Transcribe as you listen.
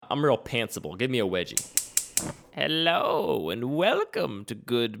I'm real pantsable. Give me a wedgie. Hello and welcome to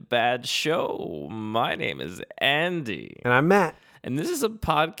Good Bad Show. My name is Andy. And I'm Matt. And this is a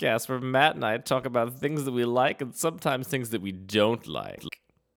podcast where Matt and I talk about things that we like and sometimes things that we don't like.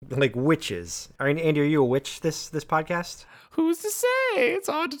 Like witches. Andy, are you a witch this podcast? Who's to say? It's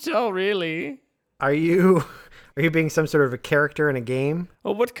hard to tell, really. Are you being some sort of a character in a game?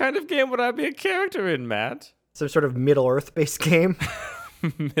 Well, what kind of game would I be a character in, Matt? Some sort of Middle-earth based game?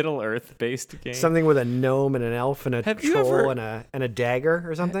 Middle-earth based game? Something with a gnome and an elf and a troll and a dagger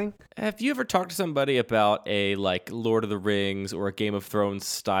or something? Have you ever talked to somebody about a like Lord of the Rings or a Game of Thrones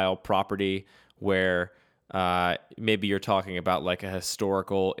style property where maybe you're talking about like a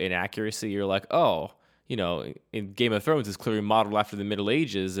historical inaccuracy? You're like, oh, you know, in Game of Thrones, it's clearly modeled after the Middle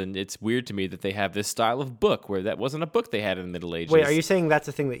Ages, and it's weird to me that they have this style of book where that wasn't a book they had in the Middle Ages. Wait, are you saying that's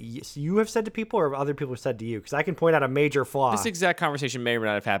a thing that you have said to people or other people have said to you? Because I can point out a major flaw. This exact conversation may or may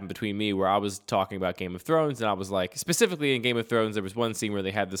not have happened between me where I was talking about Game of Thrones, and I was like, specifically in Game of Thrones, there was one scene where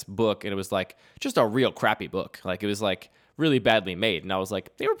they had this book, and it was like just a real crappy book. Like, it was like really badly made, and I was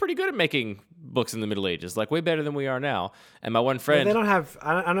like, they were pretty good at making books in the Middle Ages, like way better than we are now. And my one friend, they don't have,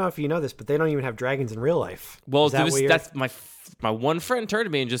 I don't know if you know this, but they don't even have dragons in real life. Well, that's my one friend turned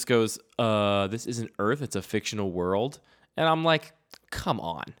to me and just goes, this isn't Earth, it's a fictional world. And I'm like, come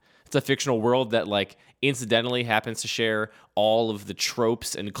on. It's a fictional world that like incidentally happens to share all of the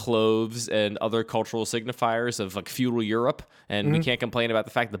tropes and clothes and other cultural signifiers of like feudal Europe, and we can't complain about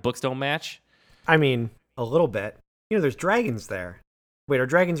the fact the books don't match. I mean, a little bit. You know, there's dragons there. Wait, are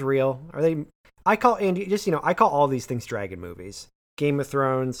dragons real? Are they? I call all these things dragon movies. Game of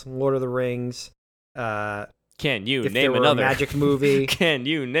Thrones, Lord of the Rings. Can you if name there were another a magic movie? Can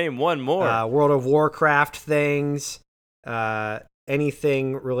you name one more? World of Warcraft things.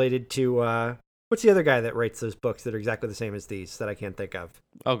 Anything related to what's the other guy that writes those books that are exactly the same as these that I can't think of?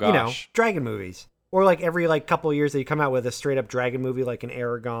 Oh gosh, you know, dragon movies. Or like every like couple of years they come out with a straight up dragon movie, like an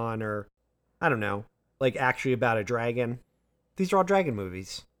Aragon or I don't know, like actually about a dragon. These are all dragon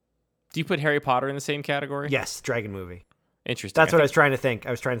movies. Do you put Harry Potter in the same category? Yes, dragon movie. Interesting. That's what I was trying to think.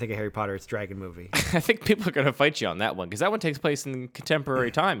 I was trying to think of Harry Potter. It's dragon movie. I think people are going to fight you on that one because that one takes place in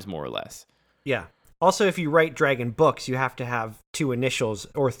contemporary times, more or less. Yeah. Also, if you write dragon books, you have to have 2 initials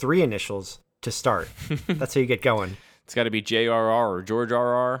or 3 initials to start. That's how you get going. It's got to be J.R.R. or George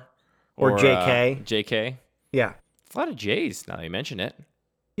R.R. Or J.K. J.K. Yeah. It's a lot of J's now that you mention it.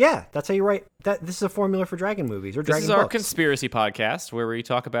 Yeah, that's how you write. This is a formula for dragon movies or dragon books. This is our conspiracy podcast where we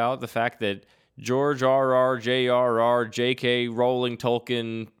talk about the fact that George R.R., J.R.R., J.K. Rowling,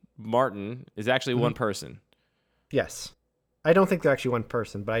 Tolkien, Martin is actually one person. Yes. I don't think they're actually one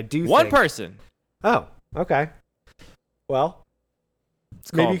person, but I do One think... person! Oh, okay. Well,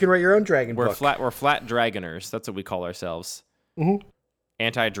 maybe you can write your own dragon book. We're flat dragoners. That's what we call ourselves. Mm-hmm.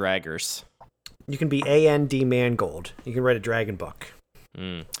 Anti-draggers. You can be A.N.D. Mangold. You can write a dragon book.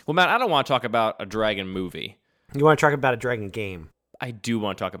 Well, Matt, I don't want to talk about a dragon movie. You want to talk about a dragon game? I do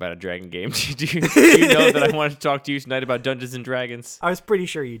want to talk about a dragon game. do you know that I wanted to talk to you tonight about Dungeons and Dragons? I was pretty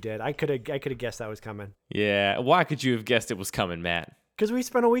sure you did. I could have guessed that was coming. Yeah. Why could you have guessed it was coming, Matt? Because we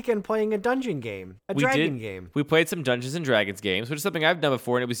spent a weekend playing a dungeon game, dragon game. We played some Dungeons and Dragons games, which is something I've done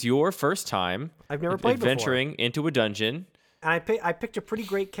before, and it was your first time. I've never played adventuring into a dungeon. And I picked a pretty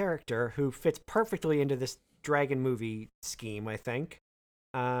great character who fits perfectly into this dragon movie scheme, I think.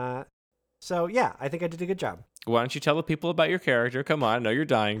 So yeah, I think I did a good job. Why don't you tell the people about your character? Come on, I know you're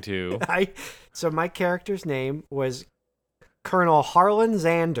dying to. So my character's name was Colonel Harlan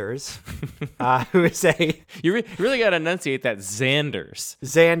Xanders, who is a... You really got to enunciate that Xanders.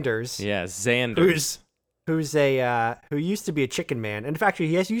 Yeah, Xanders. Who used to be a chicken man. And in fact, he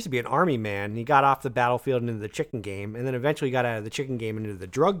used to be an army man. He got off the battlefield into the chicken game, and then eventually got out of the chicken game into the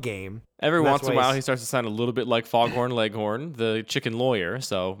drug game. Every once in a while, he starts to sound a little bit like Foghorn Leghorn, the chicken lawyer.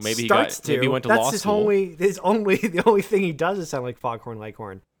 So maybe he went to law school. The only thing he does is sound like Foghorn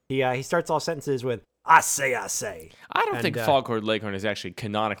Leghorn. He starts all sentences with "I say." I don't think Foghorn Leghorn is actually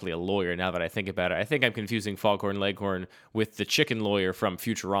canonically a lawyer. Now that I think about it, I think I'm confusing Foghorn Leghorn with the chicken lawyer from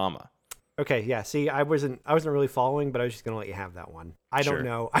Futurama. Okay, yeah. See, I wasn't really following, but I was just gonna let you have that one. I don't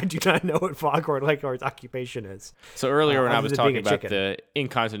know. I do not know what Foghorn Leghorn's occupation is. So earlier, when I was talking about the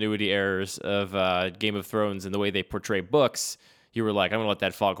incontinuity errors of Game of Thrones and the way they portray books, you were like, "I'm gonna let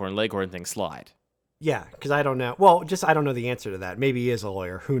that Foghorn Leghorn thing slide." Yeah, because I don't know. Well, I don't know the answer to that. Maybe he is a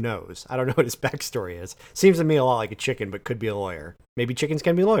lawyer. Who knows? I don't know what his backstory is. Seems to me a lot like a chicken, but could be a lawyer. Maybe chickens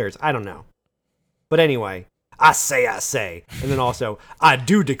can be lawyers. I don't know. But anyway, I say. And then also, I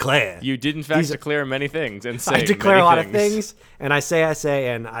do declare. You did, in fact, declare many things and say I declare many a lot things. of things, and I say,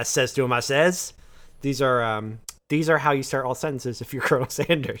 and I says to him, I says. These are these are how you start all sentences if you're Colonel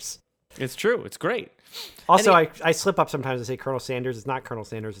Sanders. It's true. It's great. Also, I slip up sometimes. I say Colonel Sanders. It's not Colonel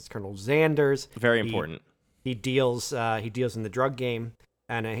Sanders. It's Colonel Xanders. Very important. He deals in the drug game.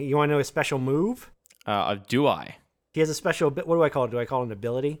 And you want to know his special move? Do I? He has a special. What do I call it? Do I call it an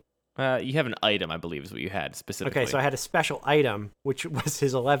ability? You have an item, I believe, is what you had specifically. Okay, so I had a special item, which was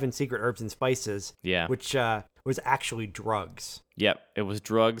his 11 secret herbs and spices. Yeah. Which was actually drugs. Yep, it was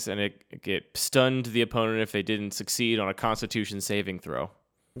drugs, and it stunned the opponent if they didn't succeed on a Constitution saving throw.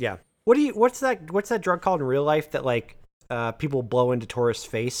 Yeah. What's that drug called in real life that like people blow into tourists'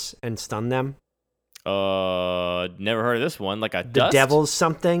 face and stun them? Never heard of this one. Like a The dust? devil's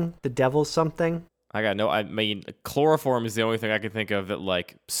something. The devil's something. I mean, chloroform is the only thing I can think of that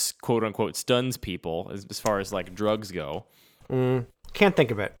like quote unquote stuns people as far as like drugs go. Can't think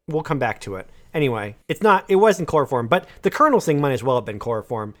of it. We'll come back to it. Anyway, it wasn't chloroform, but the Colonel's thing might as well have been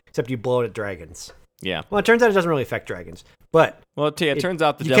chloroform, except you blow it at dragons. Yeah. Well, it turns out it doesn't really affect dragons, but it turns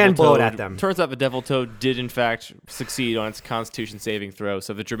out you can blow it at them. Turns out the Devil Toad did in fact succeed on its Constitution saving throw,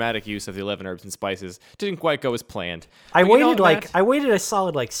 so the dramatic use of the 11 herbs and spices didn't quite go as planned. I waited a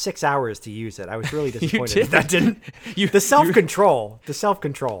solid 6 hours to use it. I was really disappointed. That didn't. The self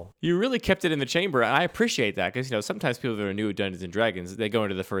control. You really kept it in the chamber, and I appreciate that because sometimes people that are new at Dungeons and Dragons, they go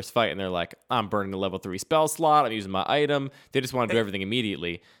into the first fight and they're like, "I'm burning the level 3 spell slot. I'm using my item." They just want to do everything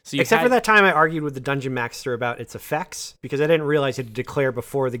immediately. So except for that time I argued with the Dungeon Master about its effects because I didn't realize you had to declare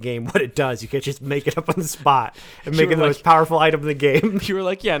before the game what it does. You can't just make it up on the spot and make it the most powerful item in the game. You were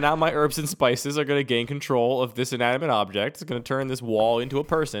like, yeah, now my herbs and spices are going to gain control of this inanimate object. It's going to turn this wall into a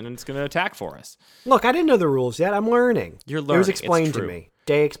person, and it's going to attack for us. Look, I didn't know the rules yet. I'm learning. You're learning. It was explained to me.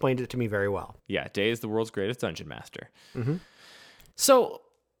 Day explained it to me very well. Yeah, Day is the world's greatest dungeon master. Mm-hmm. So,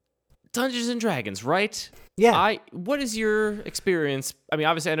 Dungeons and Dragons, right? Yeah. What is your experience? I mean,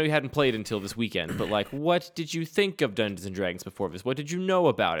 obviously, I know you hadn't played until this weekend, but like, what did you think of Dungeons and Dragons before this? What did you know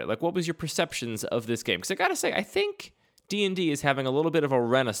about it? Like, what was your perceptions of this game? Because I gotta say, I think D&D is having a little bit of a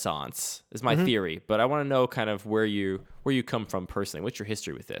renaissance, is my theory. But I want to know kind of where you come from personally. What's your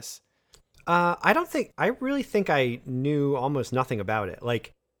history with this? I really think I knew almost nothing about it.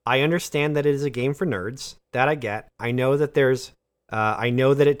 Like, I understand that it is a game for nerds. That I get. I know that I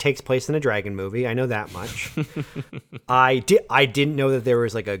know that it takes place in a dragon movie. I know that much. I didn't know that there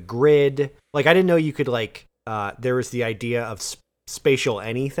was like a grid. Like, I didn't know you could there was the idea of spatial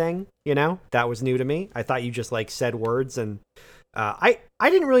anything, that was new to me. I thought you just like said words and I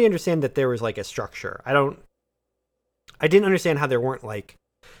didn't really understand that there was like a structure. I didn't understand how there weren't like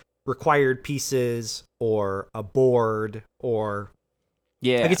required pieces or a board or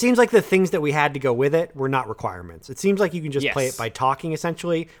yeah. Like, it seems like the things that we had to go with it were not requirements. It seems like you can just play it by talking,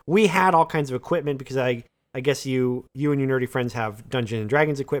 essentially. We had all kinds of equipment because I guess you and your nerdy friends have Dungeons and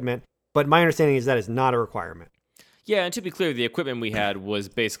Dragons equipment, but my understanding is that is not a requirement. Yeah, and to be clear, the equipment we had was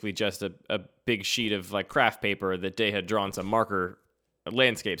basically just a big sheet of like craft paper that Day had drawn some marker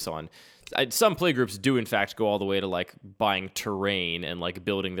landscapes on. Some playgroups do, in fact, go all the way to like buying terrain and like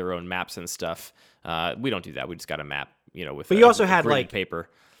building their own maps and stuff. We don't do that. We just got a map, with. But you also had like paper.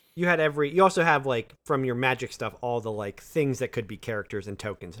 You also have like from your magic stuff all the like things that could be characters and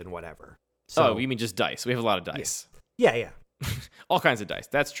tokens and whatever. So, you mean just dice? We have a lot of dice. Yeah. All kinds of dice.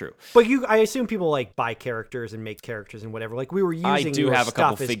 That's true. But I assume people like buy characters and make characters and whatever. Like we were using. I do have a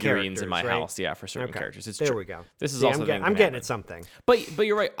couple stuff figurines in my right? house. Yeah, for certain characters. It's there true. we go. This is See, also. I'm getting at something. But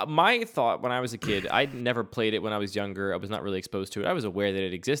you're right. My thought when I was a kid, I'd never played it when I was younger. I was not really exposed to it. I was aware that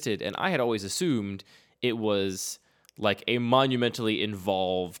it existed, and I had always assumed it was like a monumentally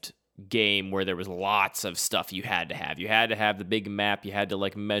involved game where there was lots of stuff you had to have. You had to have the big map. You had to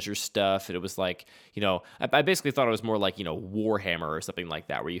like measure stuff. And it was like, I basically thought it was more like, Warhammer or something like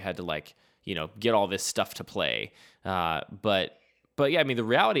that, where you had to like, get all this stuff to play. But yeah, I mean, the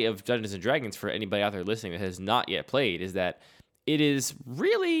reality of Dungeons and Dragons for anybody out there listening that has not yet played is that it is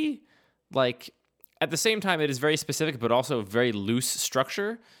really like, at the same time, it is very specific, but also very loose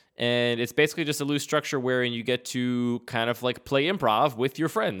structure. And it's basically just a loose structure wherein you get to kind of like play improv with your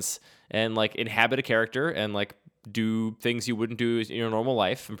friends and like inhabit a character and like do things you wouldn't do in your normal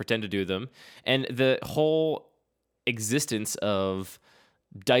life and pretend to do them. And the whole existence of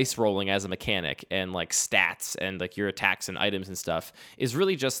dice rolling as a mechanic and like stats and like your attacks and items and stuff is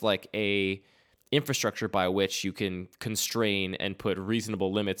really just like a infrastructure by which you can constrain and put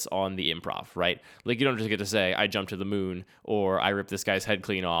reasonable limits on the improv, right? Like you don't just get to say, I jumped to the moon or I ripped this guy's head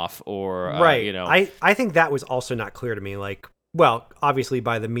clean off or, right. I think that was also not clear to me. Like, well, obviously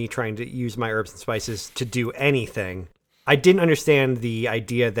by me trying to use my herbs and spices to do anything, I didn't understand the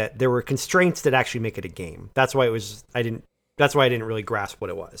idea that there were constraints that actually make it a game. That's why I didn't really grasp what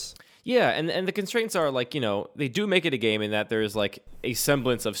it was. Yeah, and the constraints are like, they do make it a game in that there's like a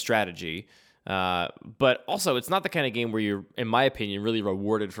semblance of strategy. But also it's not the kind of game where you're, in my opinion, really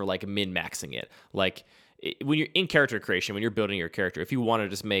rewarded for like min-maxing it. Like when you're in character creation, when you're building your character, if you want to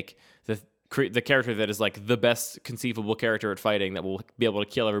just make the character that is like the best conceivable character at fighting that will be able to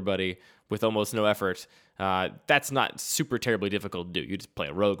kill everybody with almost no effort, that's not super terribly difficult to do. You just play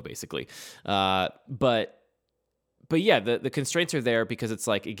a rogue basically. But yeah, the constraints are there because it's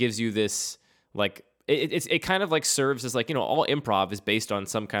like it gives you this like it kind of like serves as like, all improv is based on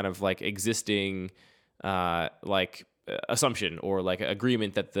some kind of like existing like assumption or like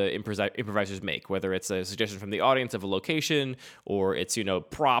agreement that the improvisers make, whether it's a suggestion from the audience of a location or it's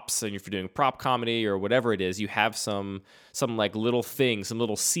props, and if you're doing prop comedy or whatever it is, you have some like little thing, some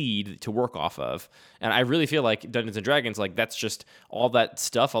little seed to work off of. And I really feel like Dungeons and Dragons, like that's just all that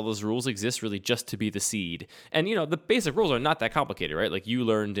stuff, all those rules exist really just to be the seed. And the basic rules are not that complicated, right? Like you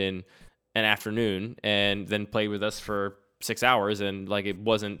learned in an afternoon and then played with us for 6 hours, and like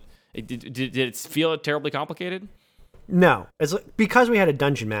did it feel terribly complicated? No, it's because we had a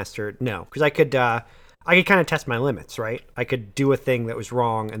dungeon master. No, because I could kind of test my limits, right? I could do a thing that was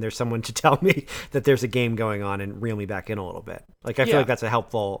wrong, and there's someone to tell me that there's a game going on and reel me back in a little bit. Like I feel like that's a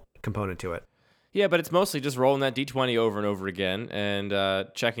helpful component to it. Yeah, but it's mostly just rolling that D20 over and over again and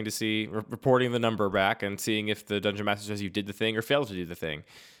checking to see, reporting the number back and seeing if the dungeon master says you did the thing or failed to do the thing.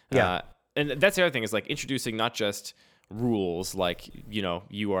 Yeah, and that's the other thing is like introducing not just rules, like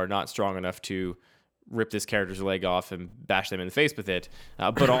you are not strong enough to rip this character's leg off and bash them in the face with it,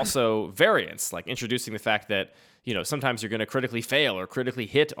 but also variance, like introducing the fact that sometimes you're going to critically fail or critically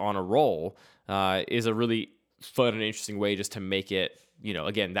hit on a roll is a really fun and interesting way just to make it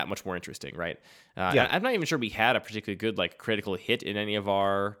again that much more interesting, right? Yeah. I'm not even sure we had a particularly good like critical hit in any of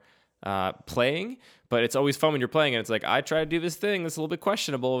our playing, but it's always fun when you're playing and it's like, I try to do this thing that's a little bit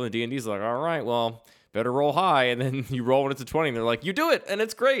questionable, and the D&D's like, all right, well, better roll high, and then you roll when it's a 20, and they're like, you do it, and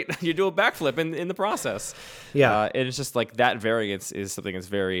it's great. You do a backflip in the process. Yeah. And it's just like that variance is something that's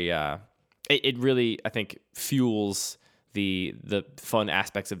very, it really, I think, fuels the fun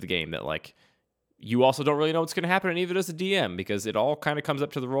aspects of the game that like, you also don't really know what's going to happen, and neither does the DM, because it all kind of comes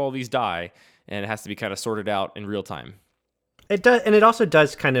up to the roll of these die, and it has to be kind of sorted out in real time. It does, and it also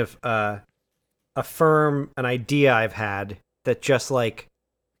does kind of affirm an idea I've had that just like,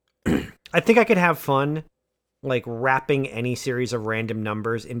 I think I could have fun, like wrapping any series of random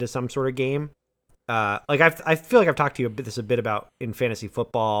numbers into some sort of game. Like I feel like I've talked to you a bit about in fantasy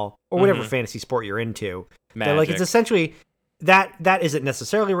football or whatever fantasy sport you're into. Magic. That, like it's essentially that isn't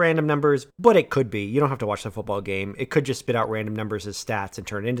necessarily random numbers, but it could be. You don't have to watch the football game. It could just spit out random numbers as stats and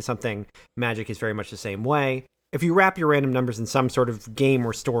turn it into something. Magic is very much the same way. If you wrap your random numbers in some sort of game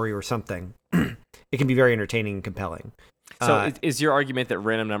or story or something, it can be very entertaining and compelling. So is your argument that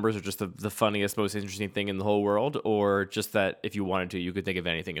random numbers are just the funniest, most interesting thing in the whole world, or just that if you wanted to, you could think of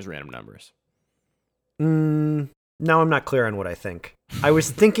anything as random numbers? No, I'm not clear on what I think. I was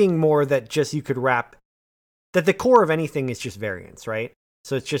thinking more that just you could wrap that the core of anything is just variance, right?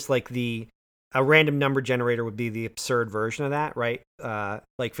 So it's just like a random number generator would be the absurd version of that, right?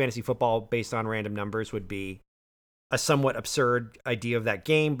 Like fantasy football based on random numbers would be a somewhat absurd idea of that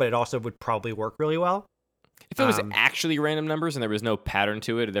game, but it also would probably work really well. If it was actually random numbers and there was no pattern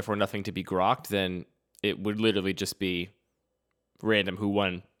to it, and therefore nothing to be grokked, then it would literally just be random who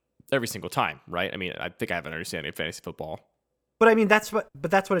won every single time, right? I mean, I think I have an understanding of fantasy football. But I mean, that's what a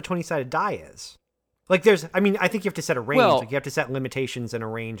 20-sided die is. Like I think you have to set a range. Well, like you have to set limitations and a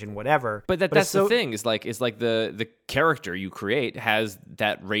range and whatever. But that's the thing is like the character you create has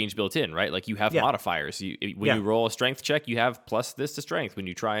that range built in, right? Like you have modifiers. When you roll a strength check, you have plus this to strength. When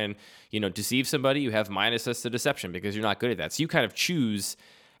you try and deceive somebody, you have minus this to deception because you're not good at that. So you kind of choose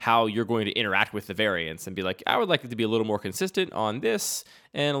how you're going to interact with the variance and be like, I would like it to be a little more consistent on this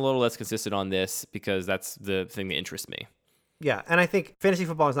and a little less consistent on this because that's the thing that interests me. Yeah, and I think fantasy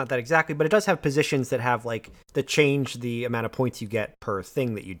football is not that exactly, but it does have positions that have that change the amount of points you get per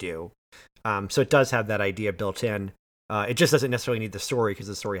thing that you do. So it does have that idea built in. It just doesn't necessarily need the story because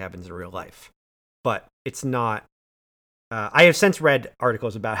the story happens in real life. But it's not. I have since read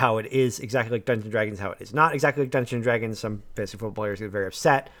articles about how it is exactly like Dungeons & Dragons, how it is not exactly like Dungeons & Dragons. Some fantasy football players get very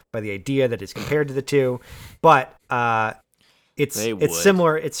upset by the idea that it's compared to the two, but it's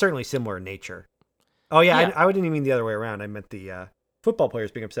similar. It's certainly similar in nature. Oh, yeah. I didn't even mean the other way around. I meant the football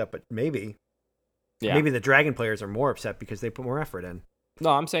players being upset, but maybe the dragon players are more upset because they put more effort in. No,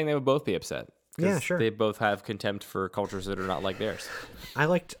 I'm saying they would both be upset. Yeah, sure. They both have contempt for cultures that are not like theirs. I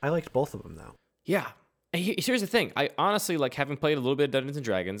liked both of them, though. Yeah. Here's the thing. I honestly, like, having played a little bit of Dungeons and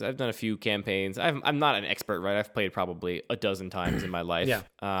Dragons, I've done a few campaigns. I'm not an expert, right? I've played probably a dozen times in my life,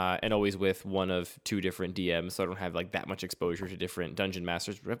 Yeah. And always with one of two different DMs, so I don't have like that much exposure to different dungeon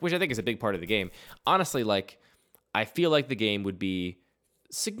masters, which I think is a big part of the game. Honestly, like, I feel like the game would be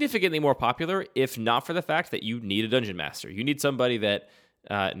significantly more popular if not for the fact that you need a dungeon master. You need somebody that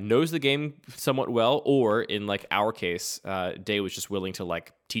knows the game somewhat well, or in like our case, Day was just willing to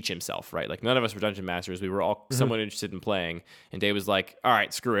like teach himself, right? Like none of us were dungeon masters. We were all somewhat interested in playing, and Day was like, all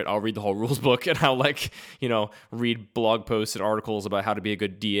right, screw it. I'll read the whole rules book and I'll like, read blog posts and articles about how to be a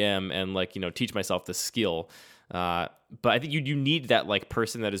good DM and like, teach myself the skill. But I think you need that like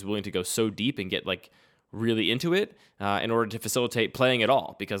person that is willing to go so deep and get like really into it in order to facilitate playing at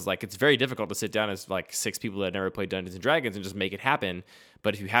all, because like it's very difficult to sit down as like six people that have never played Dungeons and Dragons and just make it happen.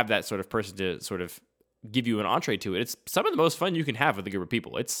 But if you have that sort of person to sort of give you an entree to it, it's some of the most fun you can have with a group of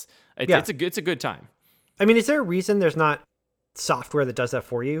people. It's a good time. I mean, is there a reason there's not software that does that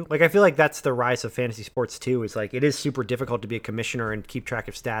for you? Like, I feel like that's the rise of fantasy sports too, is like it is super difficult to be a commissioner and keep track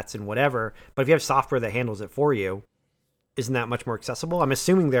of stats and whatever, but if you have software that handles it for you, isn't that much more accessible? I'm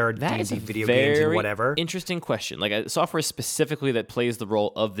assuming there are D&D video games and whatever. Interesting question. Like a software specifically that plays the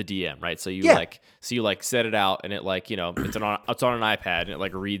role of the DM, right? So you like set it out, and it like it's on an iPad, and it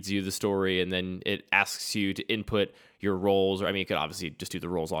like reads you the story, and then it asks you to input your roles. Or I mean, you could obviously just do the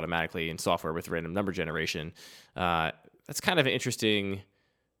roles automatically in software with random number generation. That's kind of an interesting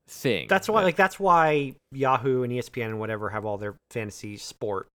thing. That's why Yahoo and ESPN and whatever have all their fantasy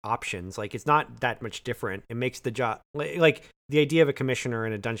sport options. Like, it's not that much different. It makes the job like the idea of a commissioner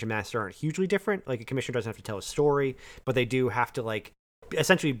and a dungeon master aren't hugely different. Like, a commissioner doesn't have to tell a story, but they do have to like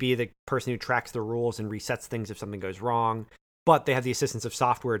essentially be the person who tracks the rules and resets things if something goes wrong. But they have the assistance of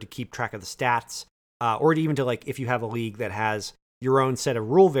software to keep track of the stats, or even to like if you have a league that has your own set of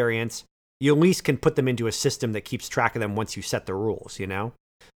rule variants, you at least can put them into a system that keeps track of them once you set the rules.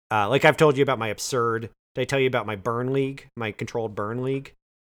 Like I've told you about my absurd. Did I tell you about my burn league, my controlled burn league,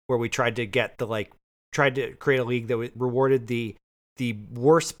 where we tried to create a league that rewarded the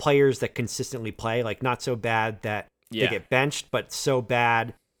worst players that consistently play, like not so bad that they get benched, but so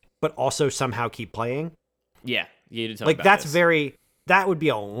bad, but also somehow keep playing. Yeah, you need to tell like me about that would be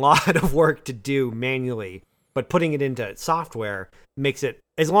a lot of work to do manually, but putting it into software makes it,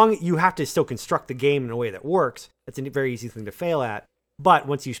 as long as you have to still construct the game in a way that works. It's a very easy thing to fail at. But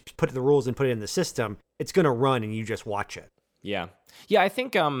once you put the rules and put it in the system, it's going to run and you just watch it. Yeah. I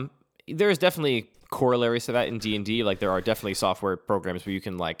think there's definitely corollaries to that in D&D. Like there are definitely software programs where you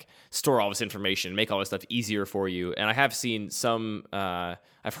can like store all this information, make all this stuff easier for you. And I have seen some,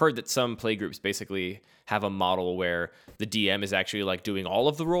 I've heard that some play groups basically have a model where the DM is actually like doing all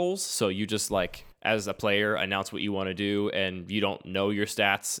of the roles. So you just like, as a player, announce what you want to do, and you don't know your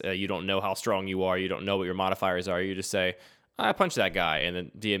stats. You don't know how strong you are. You don't know what your modifiers are. You just say, I punched that guy, and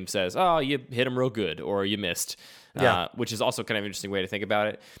then DM says, oh, you hit him real good, or you missed, which is also kind of an interesting way to think about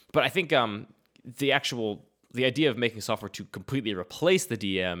it. But I think the idea of making software to completely replace the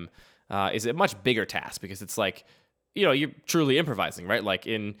DM is a much bigger task, because it's like, you're truly improvising, right? Like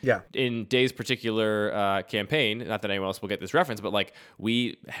in Day's particular campaign, not that anyone else will get this reference, but like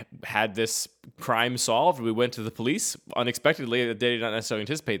we had this crime solved. We went to the police unexpectedly. Day did not necessarily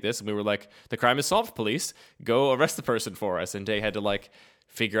anticipate this. And we were like, the crime is solved, police. Go arrest the person for us. And Day had to like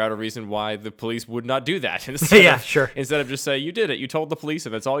figure out a reason why the police would not do that. Instead of just say, you did it. You told the police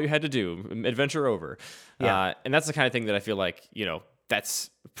and that's all you had to do. Adventure over. And that's the kind of thing that I feel like, that's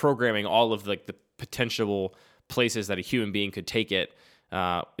programming all of like the potential places that a human being could take it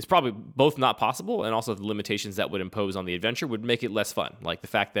is probably both not possible, and also the limitations that would impose on the adventure would make it less fun. Like the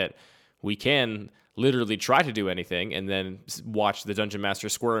fact that we can literally try to do anything and then watch the dungeon master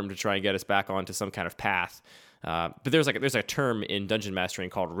squirm to try and get us back onto some kind of path. But there's a term in dungeon mastering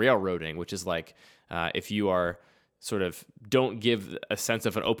called railroading, which is like if you are sort of don't give a sense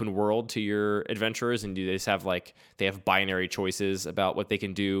of an open world to your adventurers, and they just have they have binary choices about what they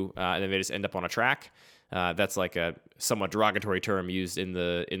can do, and then they just end up on a track. That's like a somewhat derogatory term used in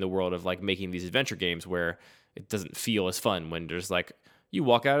the world of like making these adventure games, where it doesn't feel as fun when there's like, you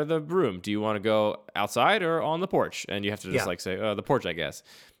walk out of the room, do you want to go outside or on the porch? And you have to just say, the porch, I guess,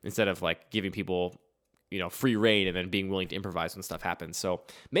 instead of like giving people, free reign and then being willing to improvise when stuff happens. So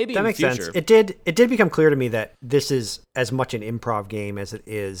maybe that in makes the future, sense. It did become clear to me that this is as much an improv game as it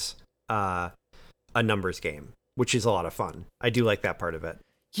is a numbers game, which is a lot of fun. I do like that part of it.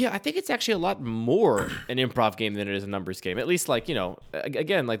 Yeah, I think it's actually a lot more an improv game than it is a numbers game. At least,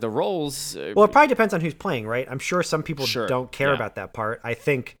 again, like the roles. Well, it probably depends on who's playing, right? I'm sure some people don't care about that part. I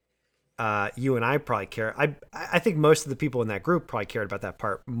think you and I probably care. I think most of the people in that group probably cared about that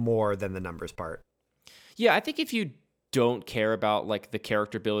part more than the numbers part. Yeah, I think if you don't care about like the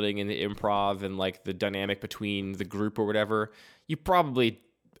character building and the improv and like the dynamic between the group or whatever, you probably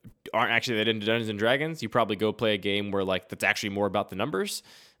aren't actually that into Dungeons and Dragons. You probably go play a game where like that's actually more about the numbers,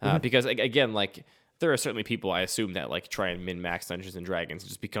 because again, like there are certainly people I assume that like try and min max Dungeons and Dragons and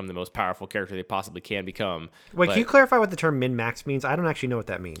just become the most powerful character they possibly can become. Wait, can you clarify what the term min max means? I don't actually know what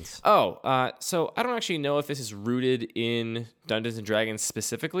that means. So I don't actually know if this is rooted in Dungeons and Dragons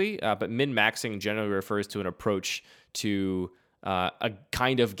specifically, but min maxing generally refers to an approach to a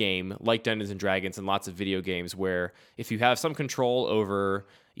kind of game like Dungeons and Dragons and lots of video games where if you have some control over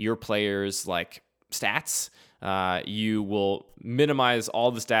your players' like stats, you will minimize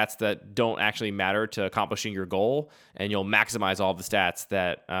all the stats that don't actually matter to accomplishing your goal, and you'll maximize all the stats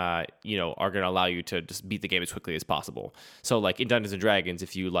that are going to allow you to just beat the game as quickly as possible. So like in Dungeons and Dragons,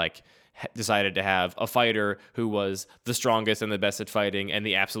 if you like decided to have a fighter who was the strongest and the best at fighting and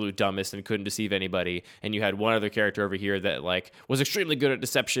the absolute dumbest and couldn't deceive anybody, and you had one other character over here that like was extremely good at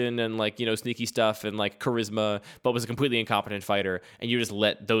deception and like sneaky stuff and like charisma, but was a completely incompetent fighter, and you just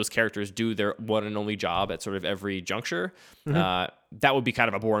let those characters do their one and only job at sort of every juncture, that would be kind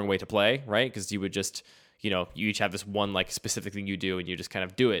of a boring way to play, right? Because you would just you each have this one like specific thing you do and you just kind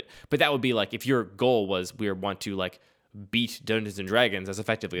of do it. But that would be like if your goal was we want to like beat Dungeons and Dragons as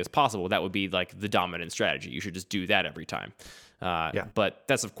effectively as possible, that would be like the dominant strategy. You should just do that every time. But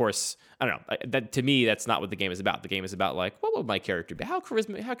that's, of course, I don't know. That to me, that's not what the game is about. The game is about like, what would my character be? How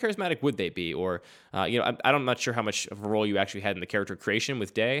charismatic would they be? Or, I'm not sure how much of a role you actually had in the character creation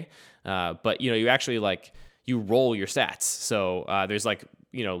with Day. But you actually like you roll your stats. So there's like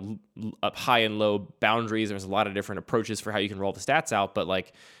up high and low boundaries. There's a lot of different approaches for how you can roll the stats out. But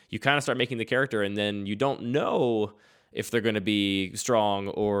like you kind of start making the character, and then you don't know if they're going to be strong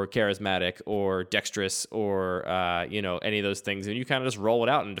or charismatic or dexterous or, any of those things. And you kind of just roll it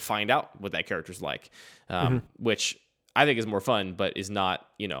out and to find out what that character's like, which I think is more fun, but is not,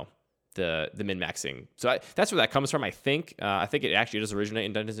 the min-maxing. So that's where that comes from, I think. I think it actually does originate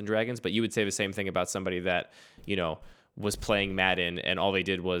in Dungeons & Dragons, but you would say the same thing about somebody that, was playing Madden and all they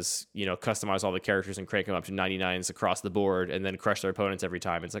did was, customize all the characters and crank them up to 99s across the board and then crush their opponents every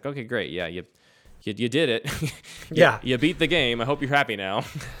time. It's like, okay, great. Yeah, you did it. You beat the game. I hope you're happy now.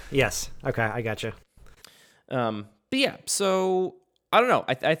 Yes. Okay, I gotcha. But yeah, so I don't know.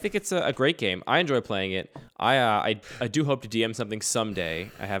 I think it's a great game. I enjoy playing it. I do hope to DM something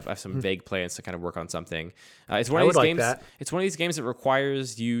someday. I have some vague plans to kind of work on something. It's one of these games. It's one of these games that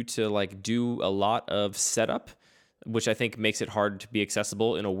requires you to like do a lot of setup, which I think makes it hard to be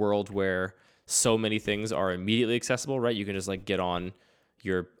accessible in a world where so many things are immediately accessible. Right? You can just like get on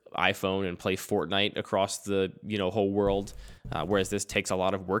your iPhone and play Fortnite across the whole world, whereas this takes a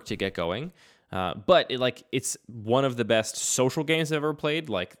lot of work to get going. But it's one of the best social games I've ever played.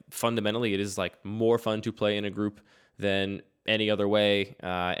 Like fundamentally, it is like more fun to play in a group than any other way.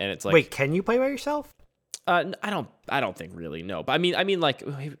 And it's like, wait, can you play by yourself? I don't think really, no. But I mean like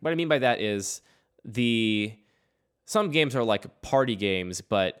what I mean by that is some games are like party games,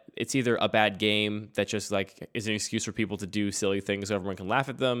 but it's either a bad game that just like is an excuse for people to do silly things so everyone can laugh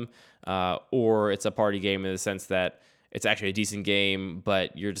at them, or it's a party game in the sense that it's actually a decent game,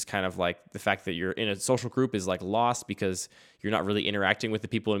 but you're just kind of like the fact that you're in a social group is like lost because you're not really interacting with the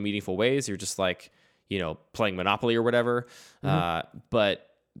people in meaningful ways. You're just like, playing Monopoly or whatever. But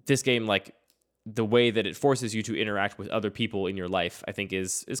this game, like the way that it forces you to interact with other people in your life, I think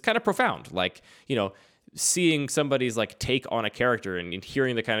is kind of profound. Like, seeing somebody's like take on a character and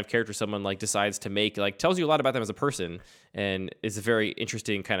hearing the kind of character someone like decides to make like tells you a lot about them as a person and is a very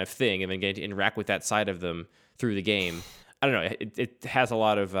interesting kind of thing. And then getting to interact with that side of them through the game, I don't know, it has a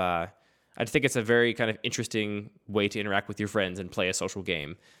lot of I think it's a very kind of interesting way to interact with your friends and play a social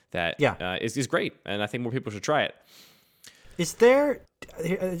game that is great, and I think more people should try it. Is there,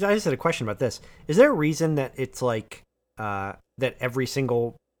 I just had a question about this, is there a reason that it's like that every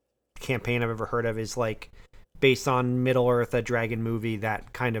single campaign I've ever heard of is like based on Middle Earth, a dragon movie,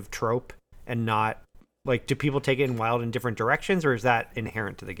 that kind of trope, and not like, do people take it in wild and different directions, or is that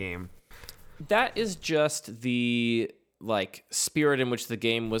inherent to the game? That is just the like spirit in which the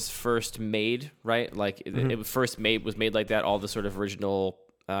game was first made, right? Like it was made like that. All the sort of original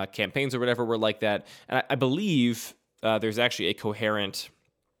campaigns or whatever were like that, and I believe there's actually a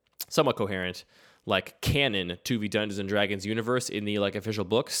somewhat coherent like canon to the Dungeons and Dragons universe in the like official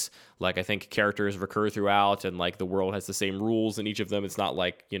books. Like I think characters recur throughout, and like the world has the same rules in each of them. It's not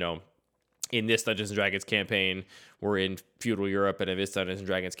like in this Dungeons and Dragons campaign we're in feudal Europe, and in this Dungeons and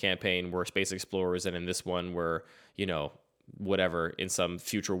Dragons campaign we're space explorers, and in this one we're whatever in some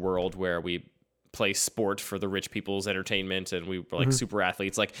future world where we play sport for the rich people's entertainment, and we were like super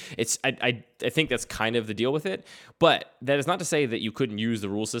athletes. Like I think that's kind of the deal with it. But that is not to say that you couldn't use the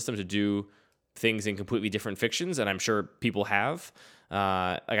rule system to do things in completely different fictions, and I'm sure people have.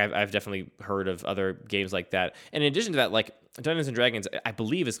 Like I've definitely heard of other games like that. And in addition to that, like Dungeons and Dragons, I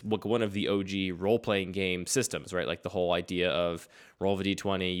believe is one of the OG role-playing game systems, right? Like the whole idea of roll of a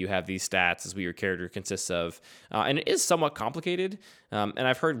d20, you have these stats as what your character consists of, and it is somewhat complicated. And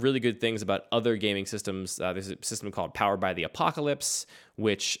I've heard really good things about other gaming systems. There's a system called Powered by the Apocalypse,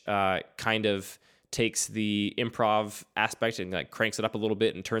 which kind of takes the improv aspect and like cranks it up a little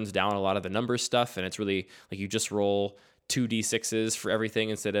bit and turns down a lot of the numbers stuff, and it's really like you just roll 2d6s for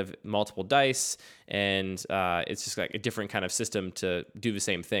everything instead of multiple dice, and it's just like a different kind of system to do the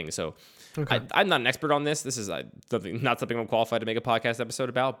same thing. So I'm not an expert on this. This is not something I'm qualified to make a podcast episode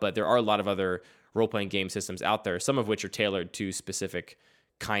about, but there are a lot of other role-playing game systems out there, some of which are tailored to specific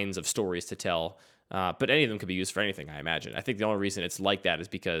kinds of stories to tell, but any of them could be used for anything, I imagine. I think the only reason it's like that is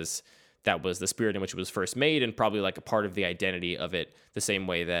because that was the spirit in which it was first made, and probably like a part of the identity of it, the same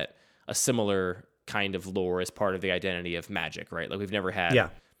way that a similar kind of lore is part of the identity of Magic, right? Like we've never had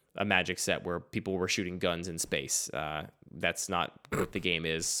a Magic set where people were shooting guns in space. That's not what the game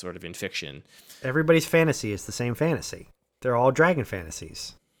is, sort of in fiction. Everybody's fantasy is the same fantasy. They're all dragon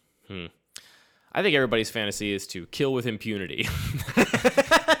fantasies. I think everybody's fantasy is to kill with impunity.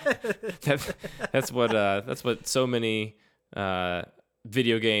 That's what so many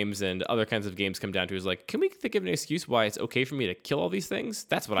video games and other kinds of games come down to, is like, can we think of an excuse why it's okay for me to kill all these things?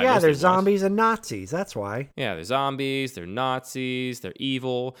 That's what I mostly there's want. zombies and Nazis. That's why. Yeah, they're zombies, they're Nazis, they're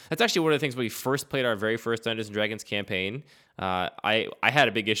evil. That's actually one of the things when we first played our very first Dungeons and Dragons campaign. I had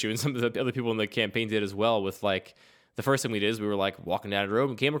a big issue, and some of the other people in the campaign did as well, with like the first thing we did is we were like walking down the road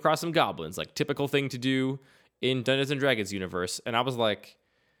and came across some goblins, like typical thing to do in Dungeons and Dragons universe. And I was like,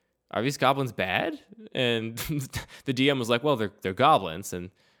 are these goblins bad? And the DM was like, well, they're goblins, and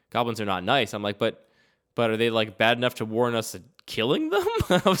goblins are not nice. I'm like, but are they like bad enough to warrant us killing them?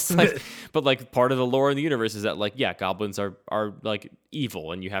 I was like, but like part of the lore in the universe is that like, yeah, goblins are like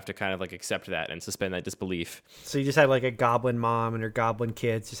evil, and you have to kind of like accept that and suspend that disbelief. So you just had like a goblin mom and her goblin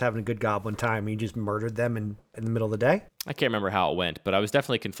kids just having a good goblin time, and you just murdered them in the middle of the day? I can't remember how it went, but I was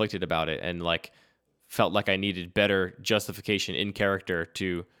definitely conflicted about it, and like felt like I needed better justification in character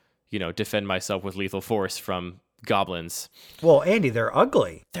to, defend myself with lethal force from goblins. Well, Andy, they're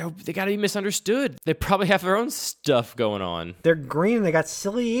ugly. They got to be misunderstood. They probably have their own stuff going on. They're green and they got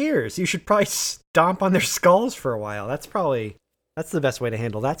silly ears. You should probably stomp on their skulls for a while. That's the best way to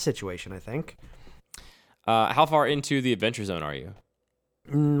handle that situation, I think. How far into the Adventure Zone are you?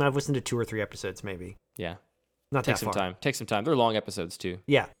 I've listened to 2 or 3 episodes, maybe. Yeah. Not Take that some far. time. Take some time. They're long episodes, too.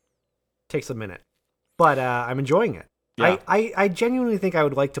 Yeah. Takes a minute. But I'm enjoying it. Yeah. I genuinely think I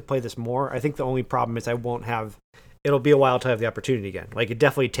would like to play this more. I think the only problem is it'll be a while to have the opportunity again. Like, it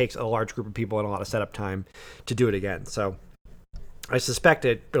definitely takes a large group of people and a lot of setup time to do it again. So I suspect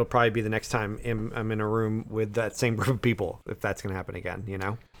it'll probably be the next time I'm in a room with that same group of people, if that's going to happen again,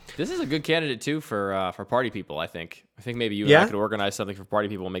 This is a good candidate, too, for party people, I think. I think maybe you and I could organize something for party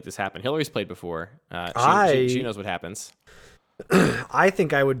people and make this happen. Hillary's played before. She knows what happens. I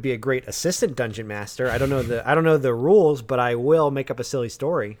think I would be a great assistant dungeon master. I don't know the rules, but I will make up a silly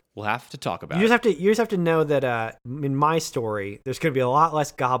story. We'll have to talk about You it. just have to know that in my story, there's going to be a lot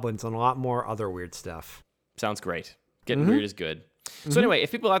less goblins and a lot more other weird stuff. Sounds great. Getting weird is good. So anyway,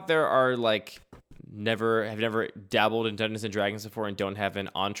 if people out there are like have never dabbled in Dungeons and Dragons before and don't have an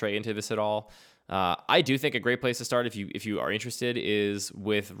entree into this at all, I do think a great place to start if you are interested is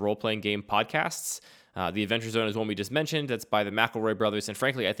with role-playing game podcasts. The Adventure Zone is one we just mentioned. That's by the McElroy brothers, and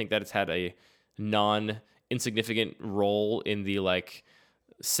frankly, I think that it's had a non-insignificant role in the like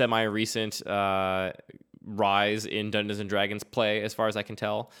semi-recent rise in Dungeons and Dragons play, as far as I can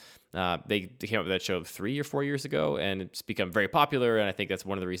tell. They came up with that show 3 or 4 years ago, and it's become very popular, and I think that's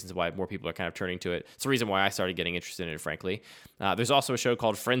one of the reasons why more people are kind of turning to it. It's the reason why I started getting interested in it, frankly. There's also a show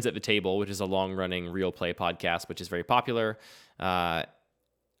called Friends at the Table, which is a long-running real play podcast, which is very popular.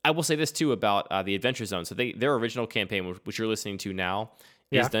 I will say this, too, about the Adventure Zone. So their original campaign, which you're listening to now,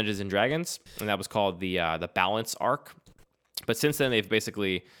 is Dungeons and Dragons, and that was called the Balance Arc. But since then, they've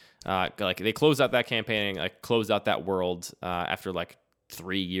basically they closed out that campaign, like closed out that world after like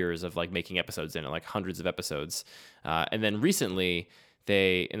 3 years of like making episodes in it, like hundreds of episodes. And then recently,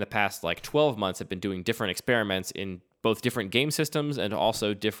 they, in the past like 12 months, have been doing different experiments in both different game systems and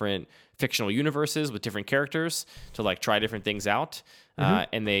also different fictional universes with different characters to like try different things out.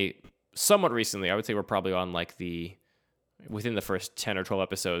 And they somewhat recently, I would say we're probably on like the within the first 10 or 12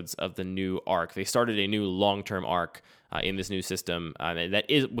 episodes of the new arc. They started a new long-term arc in this new system that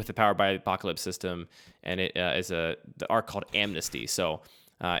is with the Powered by Apocalypse system, and it is the arc called Amnesty. So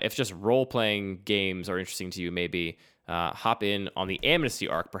if just role-playing games are interesting to you, maybe hop in on the Amnesty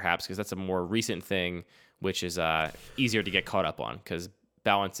arc, perhaps, because that's a more recent thing, which is easier to get caught up on, because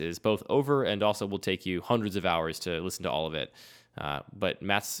Balance is both over and also will take you hundreds of hours to listen to all of it. But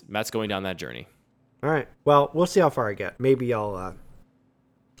Matt's going down that journey. All right. Well, we'll see how far I get. Maybe I'll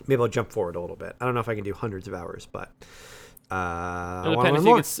jump forward a little bit. I don't know if I can do hundreds of hours, but It'll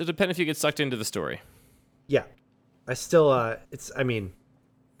depend if you get sucked into the story. Yeah, I still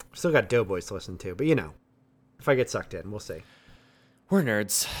still got Doughboys to listen to, but if I get sucked in, we'll see. We're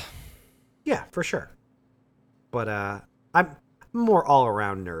nerds. Yeah, for sure. But I'm more all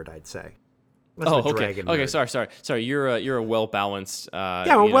around nerd, I'd say. Okay. Sorry. You're a well balanced. I'm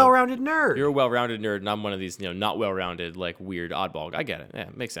a well-rounded nerd. You're a well-rounded nerd, and I'm one of these, not well-rounded, like weird oddball. I get it. Yeah,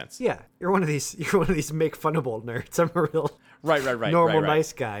 makes sense. Yeah, you're one of these make funnable nerds. I'm a real right. normal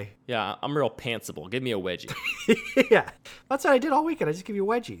nice guy. Yeah, I'm real pantsable. Give me a wedgie. Yeah, that's what I did all weekend. I just give you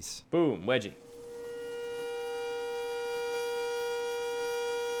wedgies. Boom, wedgie.